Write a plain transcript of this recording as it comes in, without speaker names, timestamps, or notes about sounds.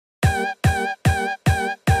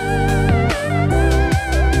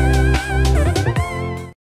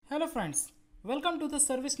friends, welcome to the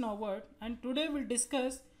ServiceNow world, and today we'll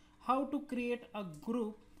discuss how to create a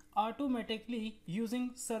group automatically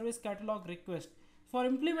using service catalog request. For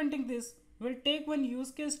implementing this, we'll take one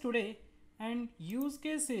use case today, and use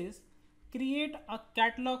case is create a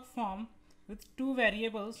catalog form with two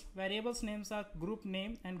variables. Variables names are group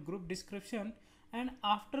name and group description, and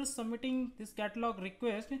after submitting this catalog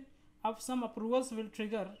request, some approvals will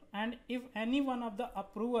trigger, and if any one of the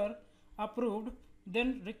approver approved,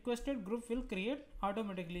 then requested group will create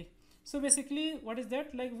automatically. So basically what is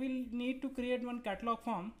that, like we'll need to create one catalog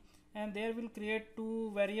form, and there will create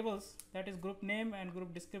two variables, that is group name and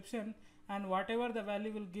group description, and whatever the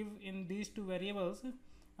value will give in these two variables,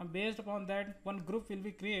 based upon that one group will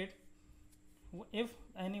be created if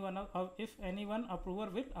anyone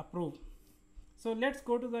approver will approve. So let's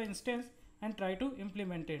go to the instance and try to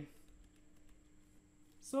implement it.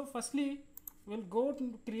 So firstly we'll go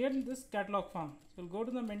to create this catalog form. So we'll go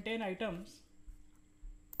to the maintain items,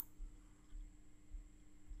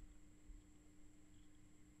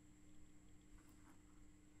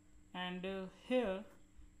 and here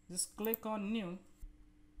just click on new,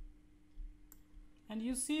 and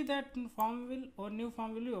you see that form will or new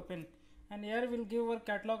form will be open, and here we'll give our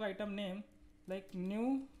catalog item name like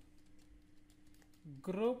new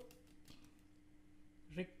group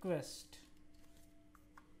request,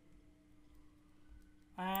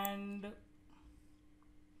 and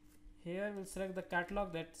here we'll select the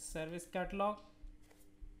catalog, that's service catalog,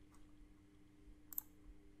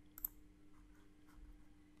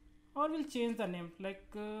 or we'll change the name like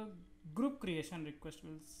group creation request.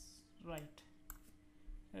 We'll write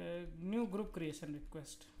new group creation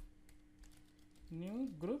request, new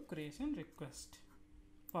group creation request.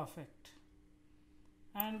 Perfect.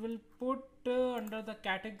 And we'll put under the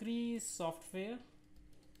category software,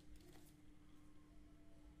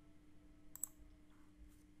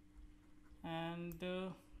 and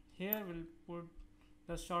here we'll put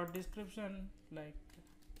the short description like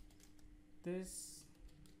this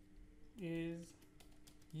is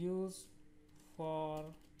used for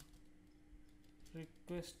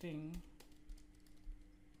requesting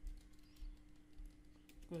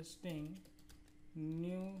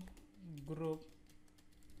new group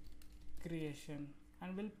creation,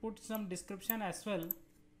 and we'll put some description as well,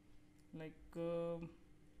 like we'll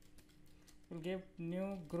give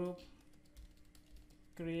new group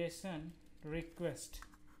creation request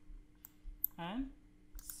and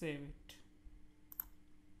save it.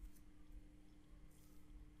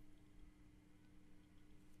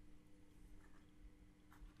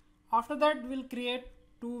 After that we'll create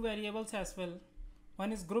two variables as well.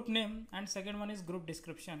 One is group name and second one is group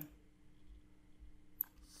description.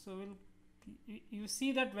 So you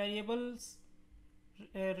see that variables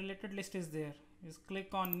related list is there. Just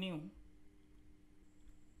click on new,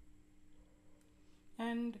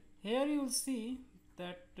 and here you will see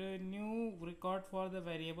that new record for the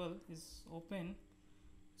variable is open.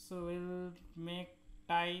 So we'll make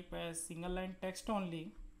type as single line text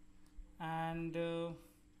only, and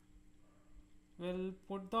we'll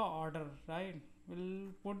put the order, right?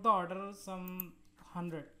 We'll put the order some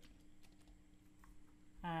 100,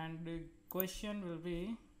 and the question will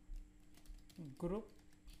be group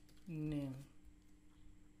name,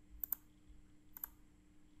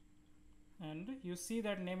 and you see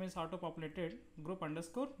that name is auto populated, group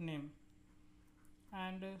underscore name,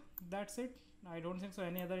 and that's it. I don't think so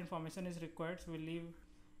any other information is required, so we'll leave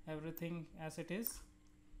everything as it is.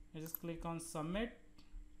 You just click on submit,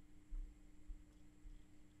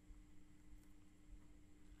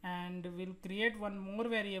 and we'll create one more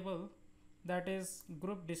variable, that is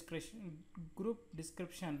group description.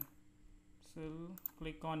 So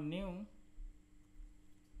click on new,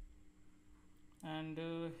 and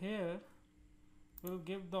here we'll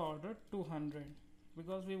give the order 200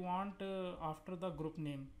 because we want after the group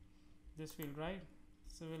name this field, right?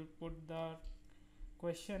 So we'll put the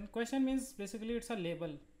question means basically it's a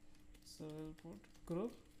label, so we'll put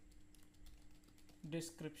group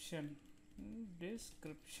description,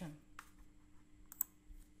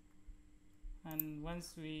 and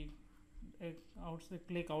once we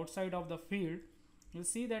click outside of the field, you'll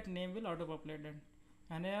see that name will auto populated,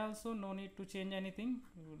 and I also no need to change anything.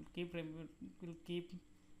 We'll keep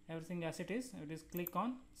everything as it is. Just click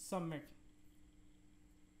on submit.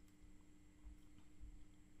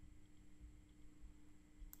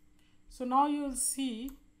 So now you will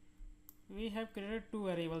see we have created two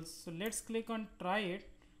variables. So let's click on try it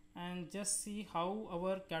and just see how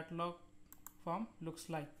our catalog form looks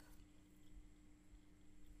like.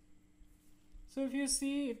 So if you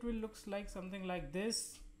see, it will looks like something like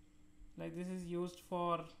this is used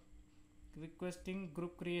for requesting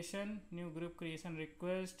group creation, new group creation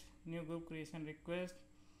request, new group creation request,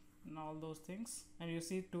 and all those things. And you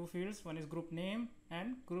see two fields, one is group name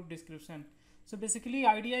and group description. So basically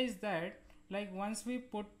idea is that like once we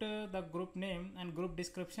put the group name and group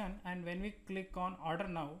description, and when we click on order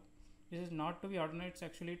now, this is not to be order now, it's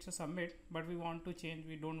actually it's a submit, but we want to change,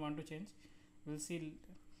 we don't want to change, we'll see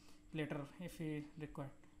later if we require.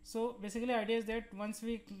 So basically idea is that once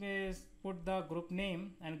we put the group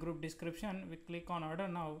name and group description, we click on order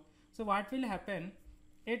now. So what will happen,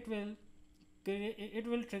 it will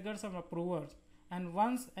trigger some approvers, and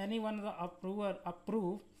once any one of the approver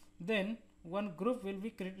approve, then one group will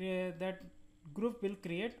be that group will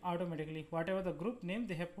create automatically whatever the group name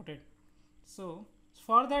they have put it. So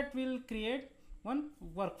for that we'll create one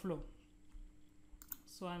workflow.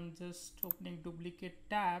 So I'm just opening duplicate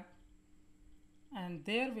tab, and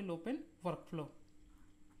there will open workflow.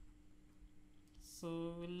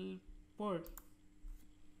 So we'll put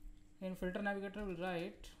in filter navigator, we'll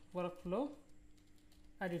write workflow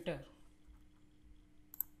editor,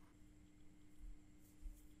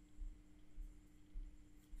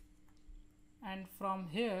 and from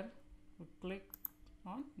here we click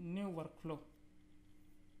on new workflow.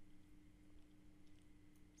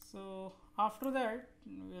 So after that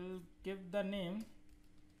we'll give the name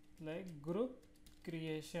like group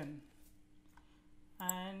creation,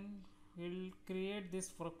 and we'll create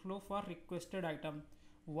this workflow for requested item.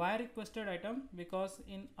 Why requested item? Because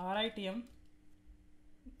in RITM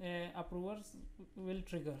approvers will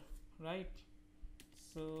trigger, right?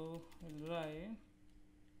 So we'll write,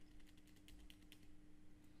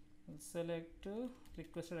 we'll select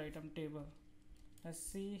requested item table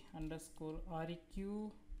sc underscore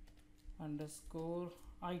req underscore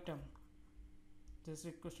item, this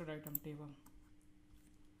requested item table.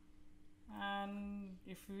 And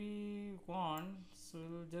if we want, so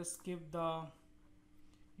we'll just give the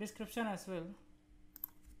description as well.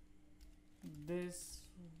 This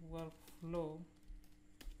workflow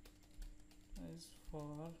is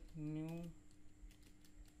for new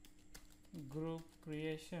group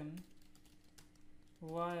creation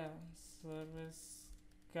via service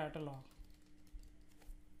catalog.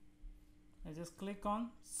 I just click on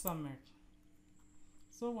submit.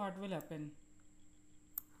 So what will happen?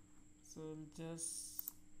 So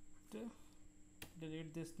just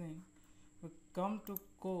delete this thing. We come to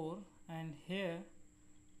core, and here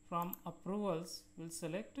from approvals we'll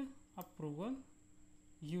select approval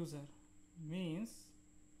user, means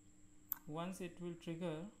once it will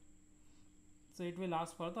trigger, so it will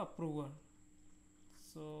ask for the approval.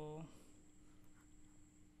 So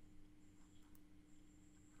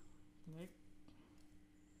like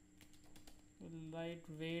we'll write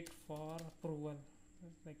wait for approval,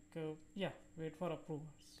 like yeah, wait for approvals.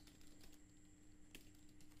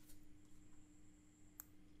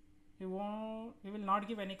 We will not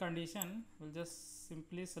give any condition, we'll just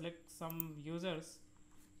simply select some users.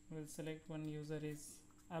 We'll select one user is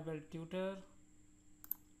Abel Tutor,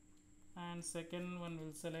 and second one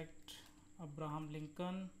will select Abraham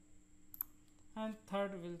Lincoln, and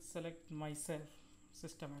third will select myself,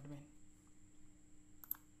 system admin.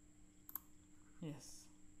 Yes,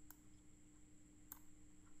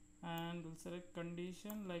 and we'll select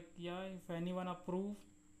condition like yeah, if anyone approve,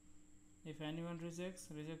 if anyone rejects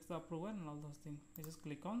the approval, and all those things. We just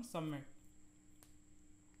click on submit.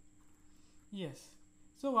 Yes,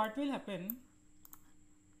 so what will happen,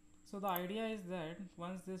 so the idea is that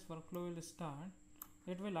once this workflow will start,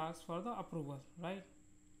 it will ask for the approval, right?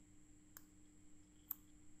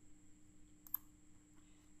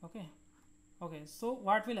 Okay, so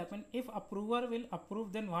what will happen, if approver will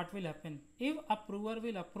approve, then what will happen? If approver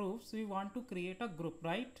will approve, so we want to create a group,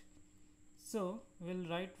 right? So we'll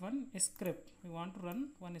write one script, we want to run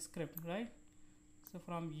one script, right? So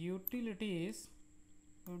from utilities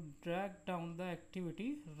we drag down the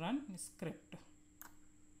activity run script.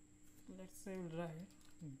 Let's say we'll write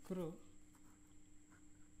group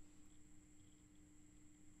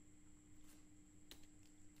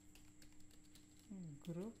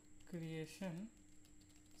creation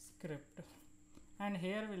script, and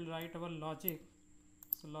here we'll write our logic.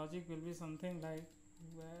 So logic will be something like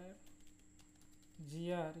where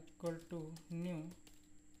gr equal to new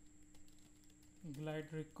glide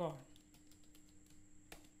record,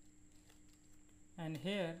 and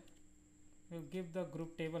here we'll give the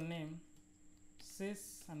group table name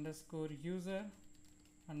sys underscore user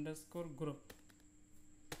underscore group.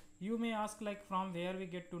 You may ask like from where we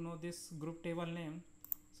get to know this group table name.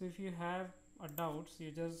 So if you have a doubt, so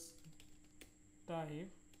you just type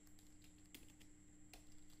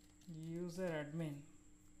user admin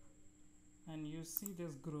and you see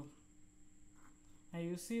this group. and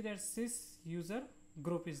you see that sys user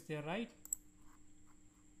group is there, right?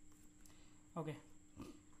 Okay,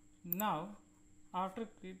 now after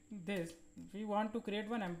this we want to create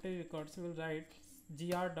one empty record, so we'll write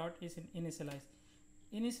gr dot is initialize.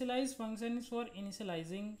 Initialize function is for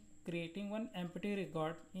initializing, creating one empty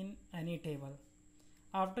record in any table.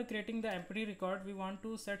 After creating the empty record, we want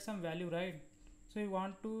to set some value, right? So we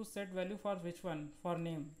want to set value for which one? For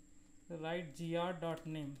name. So write gr dot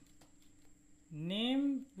name.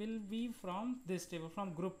 Name will be from this table,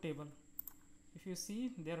 from group table. If you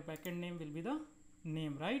see, their backend name will be the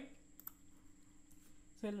name, right?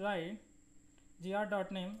 So we'll write gr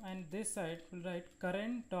dot name, and this side we'll write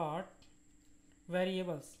current dot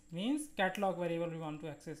variables, means catalog variable we want to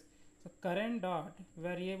access. So current dot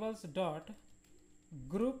variables dot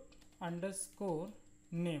group underscore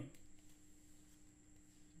name.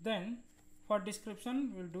 Then for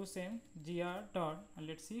description we'll do same gr dot, and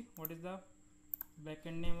let's see what is the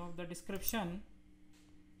backend name of the description.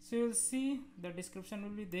 So you'll see the description will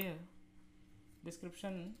be there,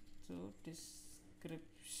 description. So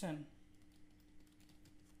description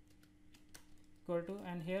equal to,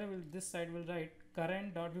 and here will this side will write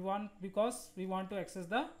current dot, we want, because we want to access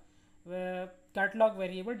the catalog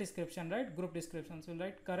variable description, right? Group description. So we'll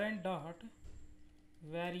write current dot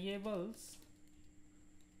variables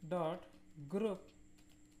dot group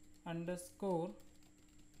underscore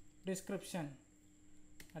description,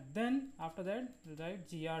 and then after that we'll write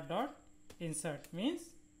gr dot insert,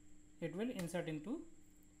 means it will insert into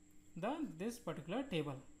this particular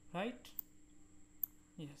table, right?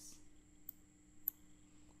 Yes,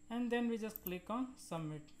 and then we just click on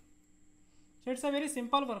submit. So it's a very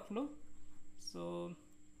simple workflow. So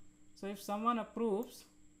if someone approves,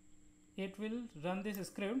 it will run this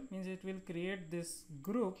script, means it will create this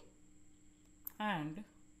group, and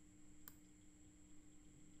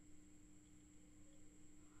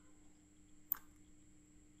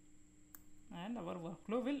our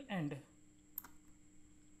workflow will end.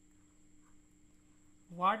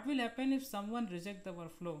 What will happen if someone reject the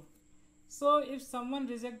workflow? So if someone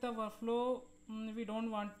reject the workflow, we don't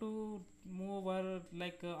want to move our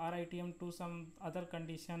RITM to some other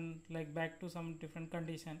condition, like back to some different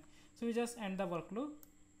condition. So we just end the workflow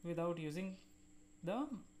without using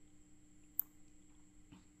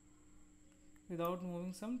without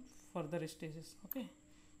moving some further stages. Okay,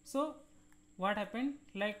 so what happened,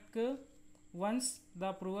 once the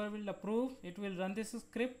approver will approve, it will run this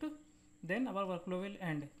script, then our workflow will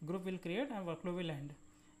end, group will create and workflow will end.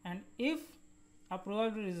 And if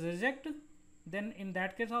approval will reject, then in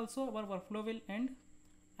that case also our workflow will end,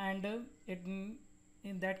 and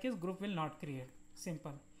in that case group will not create.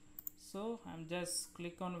 Simple. So I'm just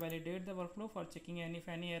click on validate the workflow for checking if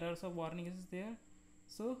any errors or warnings is there.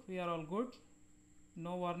 So we are all good,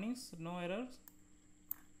 no warnings, no errors,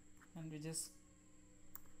 and we just,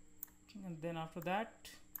 and then after that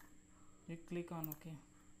we click on OK.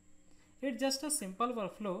 It's just a simple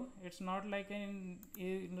workflow. It's not like in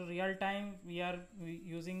real time we are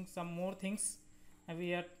using some more things, and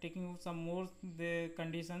we are taking some more the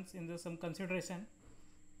conditions in some consideration.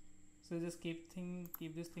 So just keep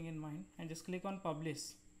this thing in mind, and just click on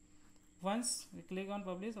publish. Once we click on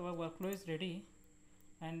publish, our workflow is ready,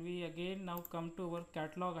 and we again now come to our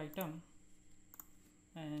catalog item,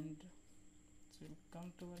 and so we'll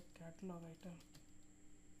come to our catalog item,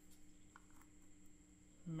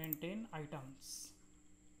 maintain items,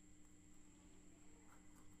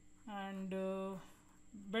 and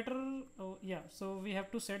so we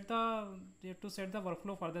have to set the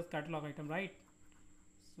workflow for this catalog item, right?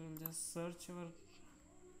 So we'll just search our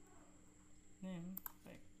name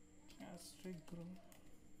like asterisk group.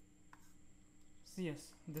 So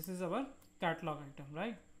yes, this is our catalog item,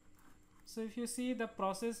 right? So if you see, the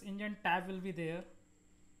process engine tab will be there.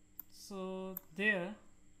 So there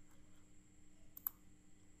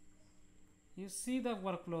you see the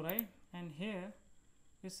workflow, right? And here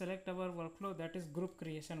we select our workflow, that is group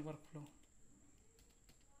creation workflow,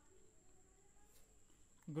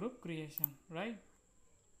 group creation, right?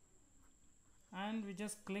 And we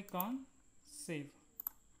just click on save.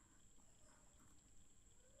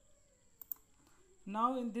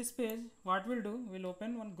 Now in this page, what we'll do, we'll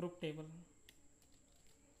open one group table,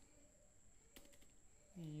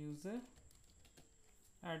 user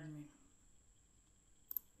admin,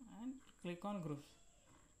 and click on groups.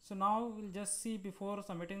 So now we'll just see, before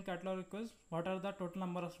submitting catalog request, what are the total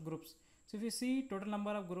number of groups. So if you see, total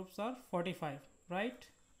number of groups are 45, right?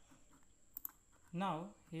 Now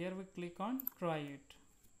here we click on try it,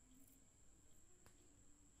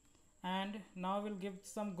 and now we'll give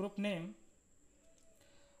some group name.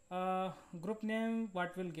 Group name,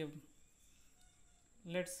 what we'll give?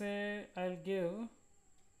 let's say I'll give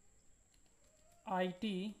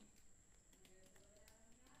IT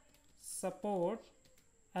support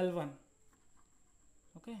L1.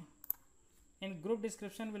 Okay, in group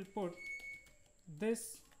description we'll put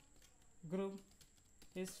this group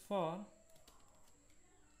is for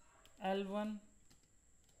L1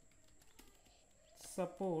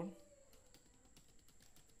 support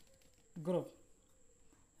group,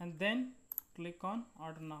 and then click on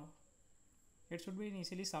order now. It should be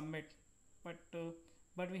initially submit, but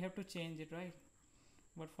we have to change it, right?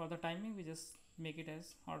 But for the timing we just make it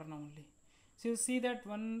as order now only. So you see that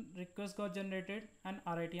one request got generated and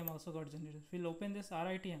RITM also got generated. We'll open this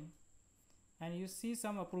RITM and you see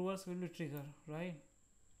some approvers will be triggered, right?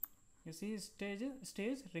 You see stage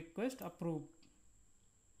request approved,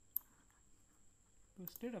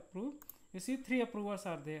 state approved. You see 3 approvers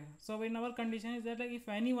are there. So in our condition is that like if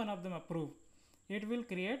any one of them approve, it will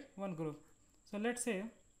create one group. So let's say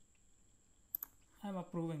I am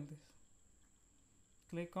approving this.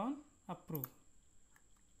 Click on approve.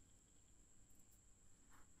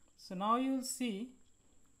 So now you will see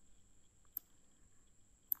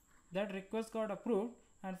that request got approved,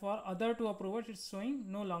 and for other 2 approvers it's showing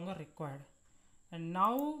no longer required. And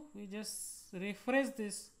now we just refresh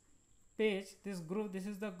this page, this group. This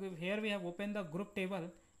is the group. Here we have opened the group table.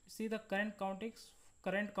 See the current count is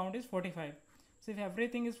 45. So if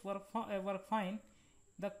everything is work fine,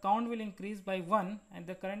 the count will increase by 1 and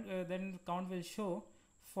the current then count will show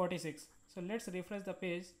 46. So let's refresh the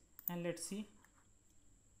page and let's see.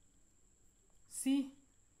 See,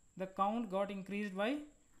 the count got increased by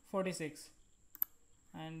 46,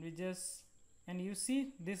 and you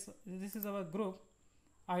see this is our group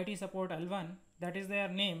IT support L1, that is their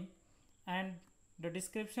name, and the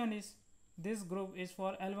description is this group is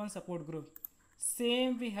for L1 support group.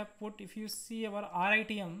 Same we have put, if you see our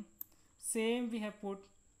RITM, same we have put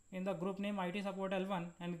in the group name IT support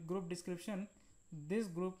L1 and group description, this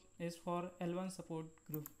group is for L1 support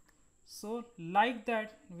group. So like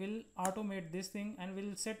that we'll automate this thing, and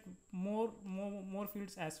we'll set more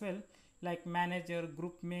fields as well, like manager,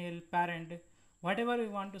 group mail, parent, whatever we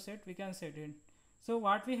want to set we can set it. So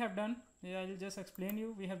what we have done, I will just explain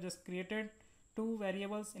you. We have just created 2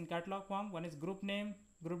 variables in catalog form. One is group name,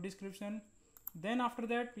 group description. Then after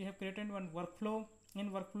that we have created one workflow.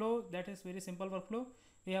 In workflow, that is very simple workflow.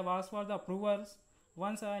 We have asked for the approvers.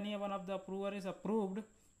 Once any one of the approver is approved,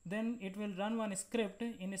 then it will run one script.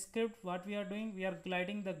 In script, what we are doing, we are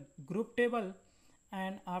gliding the group table,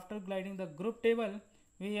 and after gliding the group table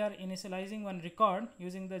we are initializing one record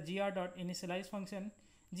using the gr.initialize function.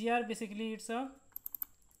 Gr basically it's a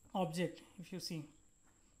object. If you see,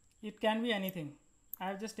 it can be anything. I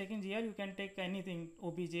have just taken gr, you can take anything,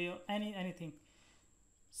 obj or anything.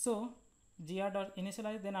 So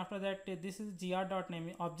gr.initialize, then after that this is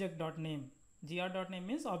gr.name, object.name. gr.name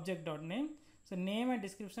is object.name. So name and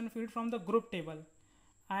description field from the group table,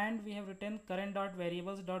 and we have written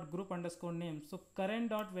current.variables.group_name. So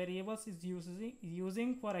current.variables is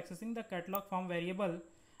using for accessing the catalog form variable,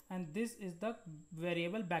 and this is the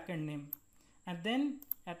variable backend name. And then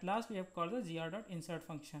at last we have called the gr.insert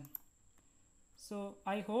function. So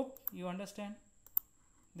I hope you understand.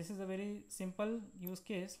 This is a very simple use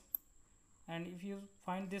case, and if you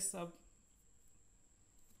find this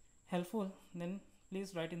helpful, then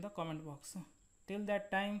please write in the comment box. Till that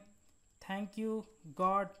time, thank you.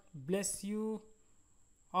 God bless you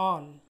all.